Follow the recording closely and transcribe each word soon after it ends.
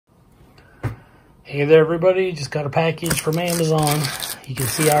Hey there everybody, just got a package from Amazon. You can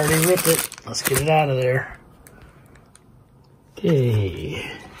see I already ripped it. Let's get it out of there. Okay.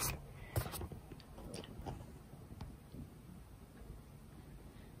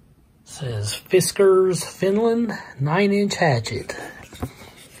 Says Fiskars, Finland, 9-inch hatchet.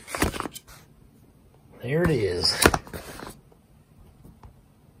 There it is.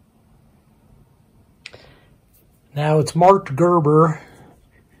 Now it's marked Gerber.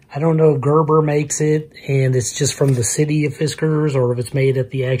 I don't know if Gerber makes it and it's just from the city of Fiskars or if it's made at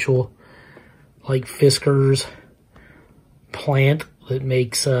the actual like Fiskars plant that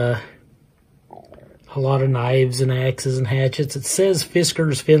makes a lot of knives and axes and hatchets. It says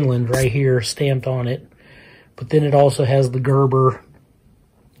Fiskars, Finland right here stamped on it, but then it also has the Gerber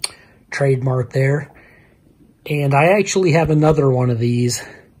trademark there. And I actually have another one of these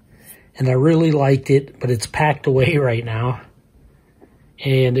and I really liked it, but it's packed away right now.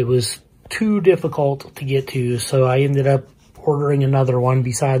 And it was too difficult to get to, so I ended up ordering another one.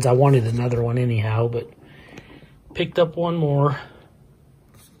 Besides, I wanted another one anyhow, but picked up one more.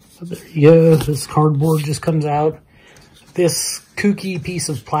 So there you go. This cardboard just comes out. This kooky piece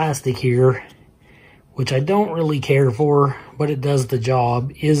of plastic here, which I don't really care for, but it does the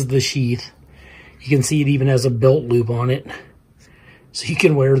job, is the sheath. You can see it even has a belt loop on it. So you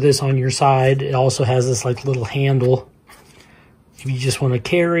can wear this on your side. It also has this like little handle if you just want to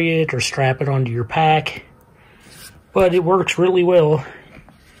carry it or strap it onto your pack. But it works really well.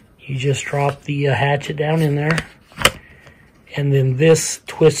 You just drop the hatchet down in there, and then this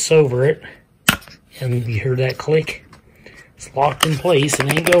twists over it, and you hear that click. It's locked in place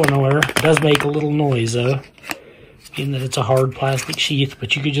and ain't going nowhere. It does make a little noise though, being that it's a hard plastic sheath,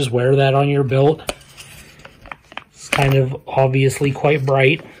 but you could just wear that on your belt. It's kind of obviously quite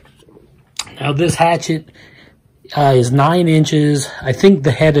bright. Now this hatchet is 9 inches. I think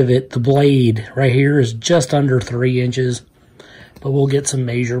the head of it, the blade right here, is just under 3 inches, but we'll get some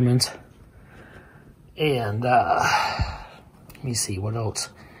measurements. And let me see what else.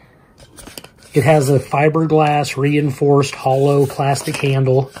 It has a fiberglass reinforced hollow plastic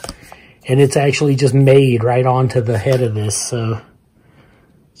handle, and it's actually just made right onto the head of this, so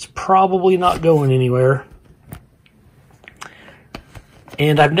it's probably not going anywhere.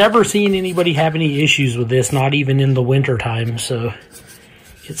 And I've never seen anybody have any issues with this, not even in the winter time. So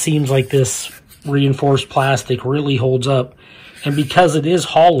it seems like this reinforced plastic really holds up. And because it is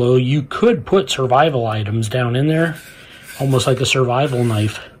hollow, you could put survival items down in there, almost like a survival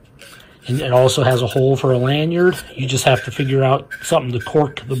knife. And it also has a hole for a lanyard. You just have to figure out something to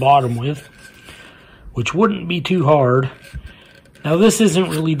cork the bottom with, which wouldn't be too hard. Now this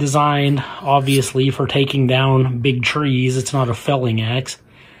isn't really designed, obviously, for taking down big trees. It's not a felling axe.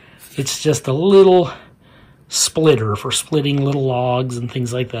 It's just a little splitter for splitting little logs and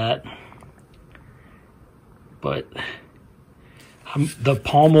things like that. But the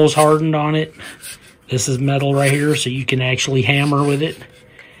pommel's hardened on it. This is metal right here, so you can actually hammer with it.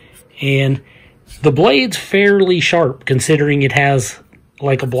 And the blade's fairly sharp, considering it has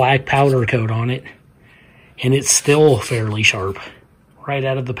like a black powder coat on it. And it's still fairly sharp right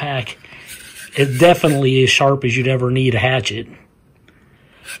out of the pack. It definitely is sharp as you'd ever need a hatchet.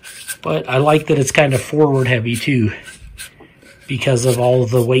 But I like that it's kind of forward heavy too, because of all of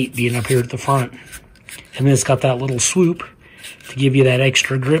the weight being up here at the front. And then it's got that little swoop to give you that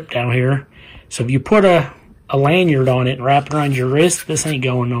extra grip down here. So if you put a lanyard on it and wrap it around your wrist, this ain't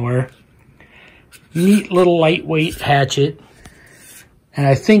going nowhere. Neat little lightweight hatchet. And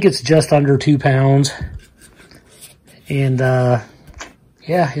I think it's just under 2 pounds. And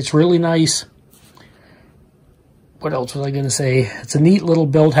yeah, it's really nice. What else was I going to say? It's a neat little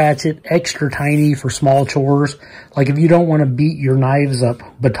belt hatchet, extra tiny for small chores. Like if you don't want to beat your knives up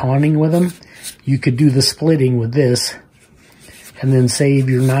batoning with them, you could do the splitting with this and then save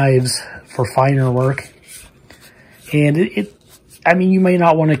your knives for finer work. And I mean, you may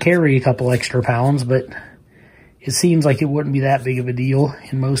not want to carry a couple extra pounds, but it seems like it wouldn't be that big of a deal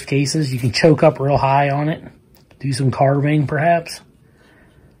in most cases. You can choke up real high on it. Do some carving, perhaps,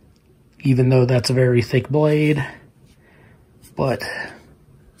 even though that's a very thick blade. But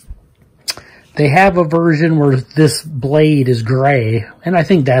they have a version where this blade is gray, and I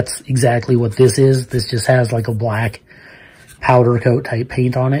think that's exactly what this is. This just has like a black powder coat type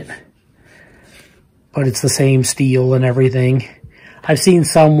paint on it, but it's the same steel and everything. I've seen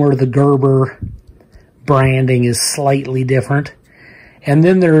some where the Gerber branding is slightly different, and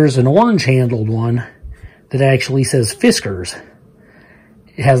then there's an orange-handled one that actually says Fiskars.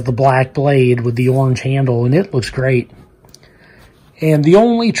 It has the black blade with the orange handle, and it looks great. And the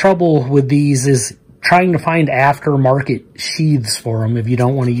only trouble with these is trying to find aftermarket sheaths for them if you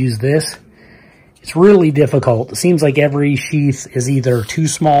don't want to use this. It's really difficult. It seems like every sheath is either too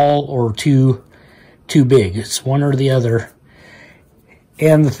small or too big. It's one or the other.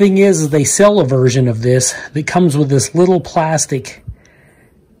 And the thing is they sell a version of this that comes with this little plastic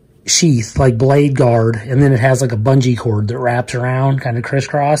sheath, like blade guard, and then it has like a bungee cord that wraps around, kind of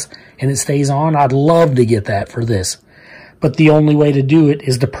crisscross, and it stays on. I'd love to get that for this. But the only way to do it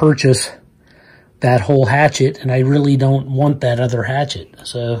is to purchase that whole hatchet, and I really don't want that other hatchet.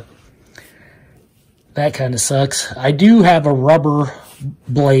 So that kind of sucks. I do have a rubber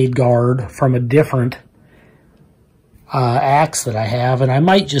blade guard from a different axe that I have, and I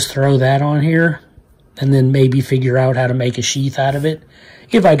might just throw that on here and then maybe figure out how to make a sheath out of it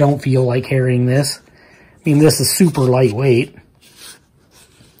if I don't feel like carrying this. I mean, this is super lightweight.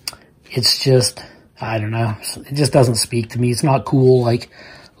 It's just, I don't know, it just doesn't speak to me. It's not cool like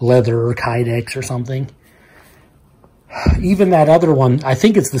leather or Kydex or something. Even that other one, I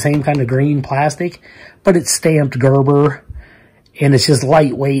think it's the same kind of green plastic, but it's stamped Gerber, and it's just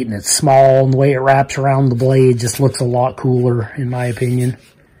lightweight and it's small, and the way it wraps around the blade just looks a lot cooler, in my opinion,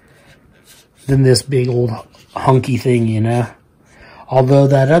 than this big old hunky thing, you know. Although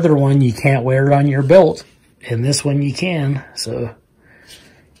that other one, you can't wear it on your belt, and this one you can, so,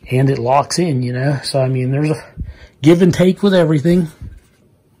 and it locks in, you know. So, I mean, there's a give and take with everything.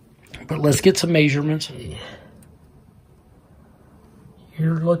 But let's get some measurements.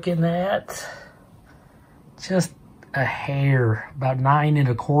 You're looking at just a hair, about 9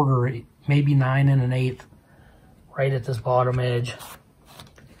 1/4, maybe 9 1/8, right at this bottom edge.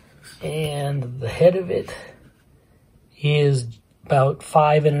 And the head of it is about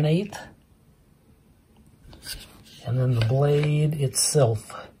 5 1/8. And then the blade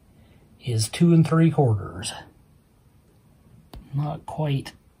itself is 2 3/4. Not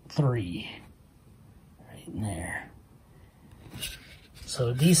quite 3. Right in there. So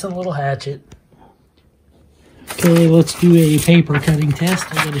a decent little hatchet. Okay, let's do a paper cutting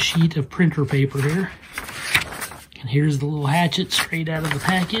test. I got a sheet of printer paper here. And here's the little hatchet straight out of the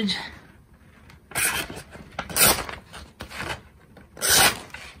package.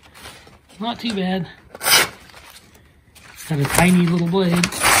 Not too bad. Got a tiny little blade.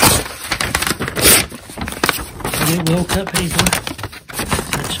 But it will cut paper.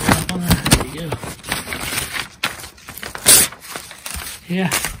 That strap on there. There you go. Yeah,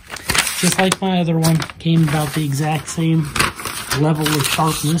 just like my other one, came about the exact same level of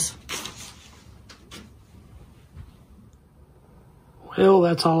sharpness. Well,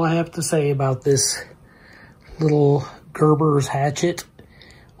 that's all I have to say about this little Gerber's hatchet.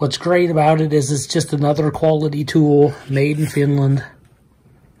 What's great about it is it's just another quality tool made in Finland.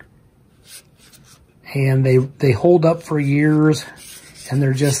 And they hold up for years, and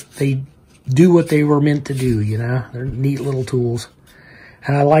they do what they were meant to do, you know? They're neat little tools.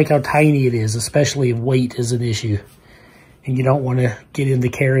 And I like how tiny it is, especially if weight is an issue. And you don't want to get into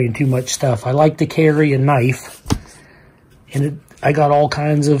carrying too much stuff. I like to carry a knife. And I got all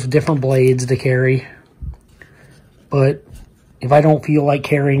kinds of different blades to carry. But if I don't feel like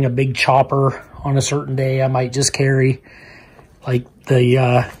carrying a big chopper on a certain day, I might just carry like the,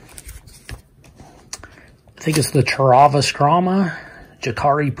 I think it's the Charava Strama,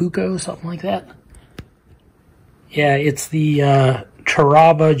 Jacari Puko, something like that. Yeah, it's the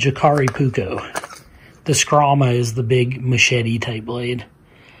Charava Jacari Puko. The Strama is the big machete type blade.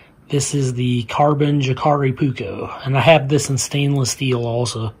 This is the Carbon Jacari Puko, and I have this in stainless steel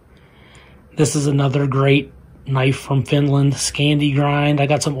also. This is another great knife from Finland, Scandi grind. I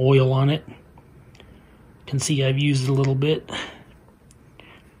got some oil on it. You can see I've used it a little bit.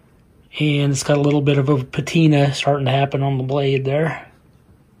 And it's got a little bit of a patina starting to happen on the blade there.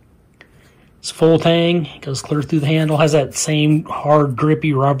 It's full tang, it goes clear through the handle, has that same hard,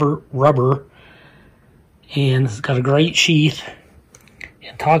 grippy rubber, and it's got a great sheath.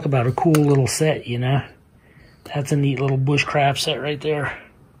 And talk about a cool little set, you know. That's a neat little bushcraft set right there.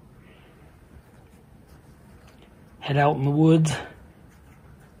 Head out in the woods.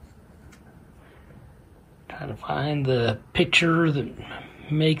 Trying to find the picture that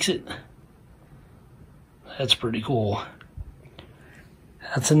makes it. That's pretty cool.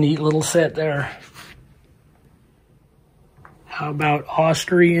 That's a neat little set there. How about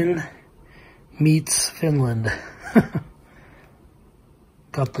Austrian meets Finland?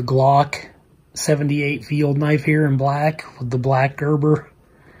 Got the Glock 78 field knife here in black with the black Gerber.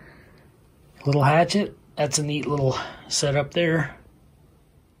 Little hatchet. That's a neat little setup there.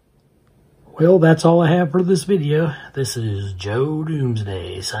 Well, that's all I have for this video. This is Joe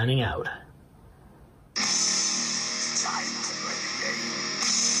Doomsday signing out.